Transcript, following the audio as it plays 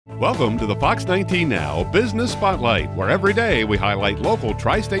Welcome to the FOX19 NOW Business Spotlight, where every day we highlight local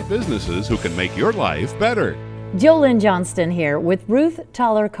tri-state businesses who can make your life better. JoLynn Johnston here with Ruth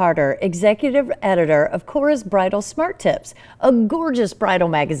Thaler-Carter, Executive Editor of Cora's Bridal Smart Tips, a gorgeous bridal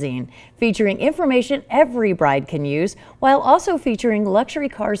magazine featuring information every bride can use, while also featuring luxury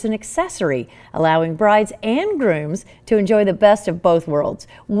cars and accessory, allowing brides and grooms to enjoy the best of both worlds.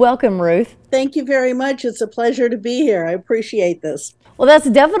 Welcome, Ruth. Thank you very much. It's a pleasure to be here. I appreciate this. Well, that's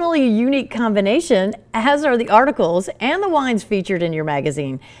definitely a unique combination, as are the articles and the wines featured in your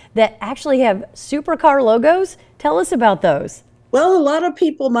magazine that actually have supercar logos. Tell us about those. Well, a lot of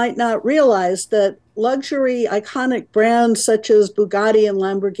people might not realize that luxury iconic brands such as Bugatti and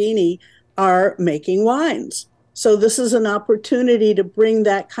Lamborghini are making wines. So this is an opportunity to bring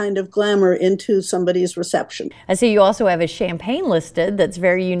that kind of glamour into somebody's reception. I see you also have a champagne listed that's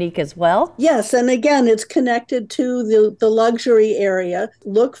very unique as well. Yes, and again, it's connected to the luxury area.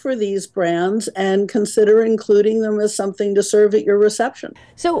 Look for these brands and consider including them as something to serve at your reception.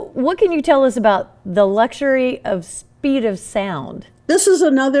 So what can you tell us about the luxury of speed of sound? This is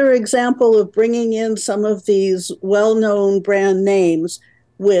another example of bringing in some of these well-known brand names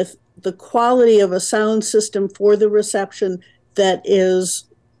with the quality of a sound system for the reception that is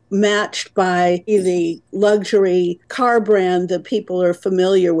matched by the luxury car brand that people are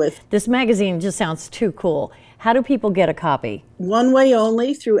familiar with. This magazine just sounds too cool. How do people get a copy? One way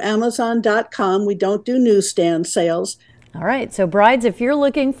only, through Amazon.com. We don't do newsstand sales. All right, so brides, if you're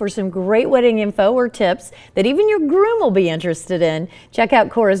looking for some great wedding info or tips that even your groom will be interested in, check out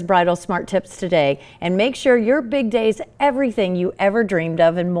Cora's Bridal Smart Tips today and make sure your big day's everything you ever dreamed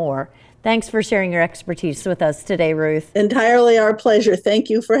of and more. Thanks for sharing your expertise with us today, Ruth. Entirely our pleasure. Thank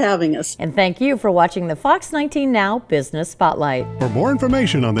you for having us. And thank you for watching the FOX19 NOW Business Spotlight. For more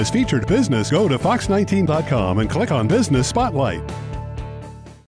information on this featured business, go to fox19.com and click on Business Spotlight.